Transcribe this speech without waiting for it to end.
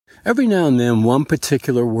Every now and then, one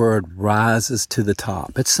particular word rises to the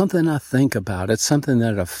top. It's something I think about. It's something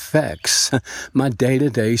that affects my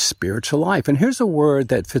day-to-day spiritual life. And here's a word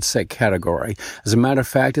that fits that category. As a matter of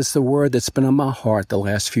fact, it's the word that's been on my heart the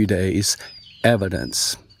last few days,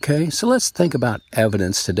 evidence. Okay, so let's think about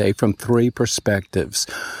evidence today from three perspectives.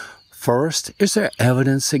 First, is there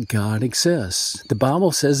evidence that God exists? The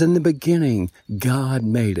Bible says in the beginning, God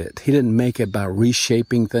made it. He didn't make it by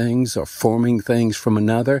reshaping things or forming things from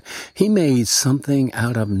another. He made something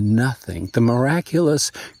out of nothing. The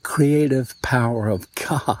miraculous creative power of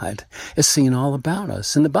God is seen all about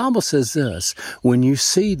us. And the Bible says this, when you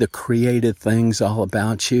see the created things all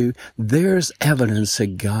about you, there's evidence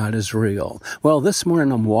that God is real. Well, this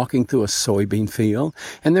morning I'm walking through a soybean field,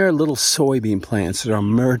 and there are little soybean plants that are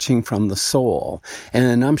emerging from the soil.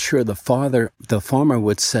 And I'm sure the farmer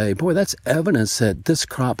would say, boy, that's evidence that this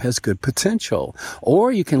crop has good potential.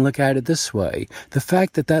 Or you can look at it this way. The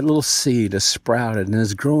fact that that little seed is sprouted and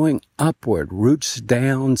is growing upward, roots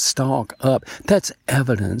down, stalk up, that's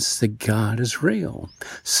evidence that God is real.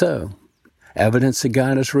 So, evidence that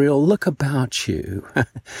God is real. Look about you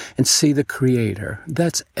and see the Creator.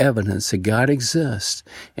 That's evidence that God exists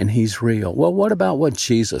and He's real. Well, what about what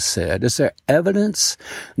Jesus said? Is there evidence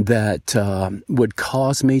that would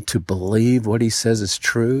cause me to believe what He says is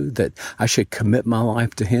true, that I should commit my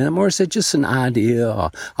life to Him? Or is it just an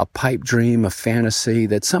idea, a pipe dream, a fantasy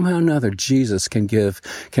that somehow or another Jesus can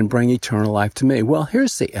bring eternal life to me? Well,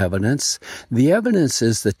 here's the evidence. The evidence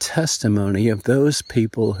is the testimony of those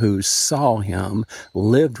people who saw Him,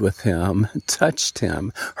 lived with Him, touched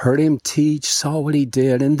Him, heard Him teach, saw what He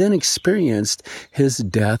did, and then experienced His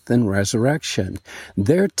death and resurrection.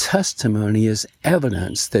 Their testimony is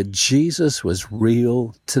evidence that Jesus was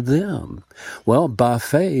real to them. Well, by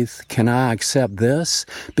faith, can I accept this?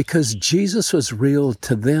 Because Jesus was real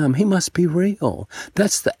to them, He must be real.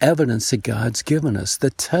 That's the evidence that God's given us, the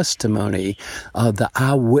testimony of the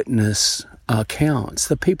eyewitness accounts,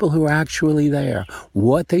 the people who are actually there,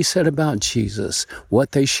 what they said about Jesus,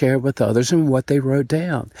 what they shared with others, and what they wrote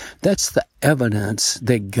down. That's the evidence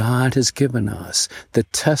that God has given us, the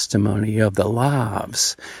testimony of the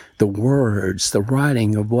lives, the words, the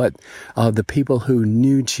writing of the people who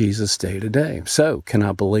knew Jesus day to day. So, can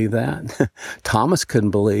I believe that? Thomas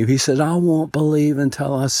couldn't believe. He said, I won't believe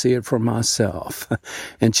until I see it for myself.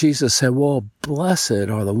 And Jesus said, well, blessed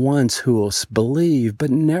are the ones who will believe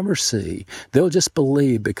but never see. They'll just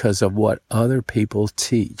believe because of what other people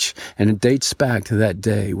teach. And it dates back to that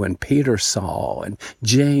day when Peter saw and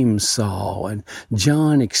James saw and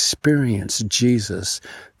John experienced Jesus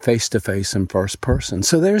face to face in first person.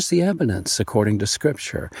 So there's the evidence according to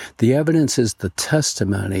Scripture. The evidence is the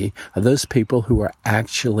testimony of those people who are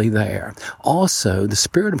actually there. Also, the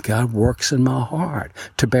Spirit of God works in my heart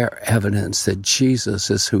to bear evidence that Jesus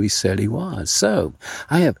is who He said He was. So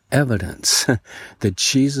I have evidence that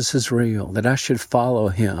Jesus is real, that I should follow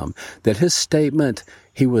Him, that His statement,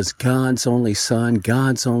 He was God's only Son,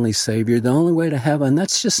 God's only Savior, the only way to heaven.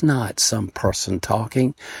 That's just not some person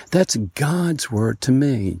talking. That's God's word to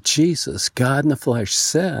me. Jesus, God in the flesh,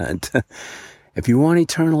 said, if you want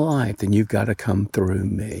eternal life, then you've got to come through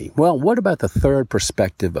me. Well, what about the third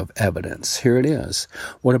perspective of evidence? Here it is.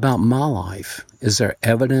 What about my life? Is there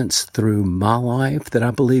evidence through my life that I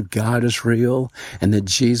believe God is real and that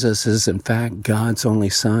Jesus is, in fact, God's only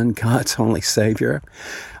Son, God's only Savior?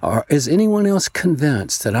 Or is anyone else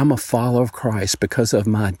convinced that I'm a follower of Christ because of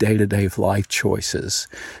my day-to-day life choices?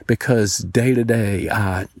 Because day-to-day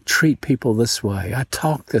I treat people this way, I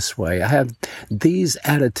talk this way, I have these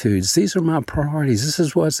attitudes, these are my priorities, this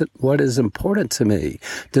is what is important to me.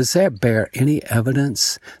 Does that bear any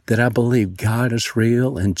evidence that I believe God is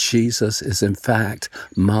real and Jesus is, in fact,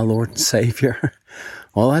 my Lord and Savior?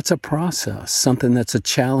 Well, that's a process, something that's a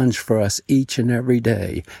challenge for us each and every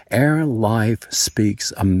day. Our life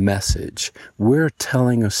speaks a message. We're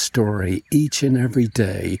telling a story each and every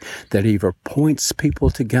day that either points people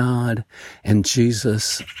to God and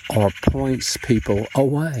Jesus or points people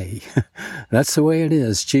away. That's the way it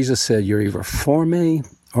is. Jesus said, you're either for me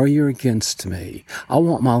or you're against me. I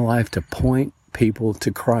want my life to point people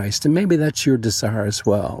to Christ. And maybe that's your desire as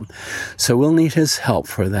well. So we'll need His help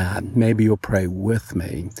for that. Maybe you'll pray with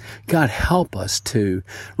me. God, help us to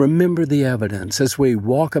remember the evidence as we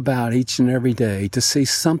walk about each and every day to see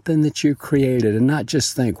something that you created and not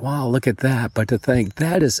just think, wow, look at that, but to think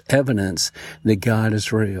that is evidence that God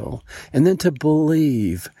is real. And then to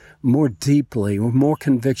believe more deeply, with more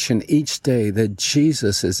conviction each day that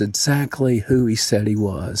Jesus is exactly who He said He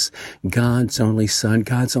was, God's only Son,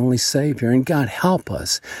 God's only Savior. And God, help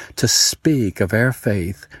us to speak of our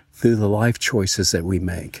faith through the life choices that we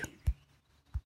make.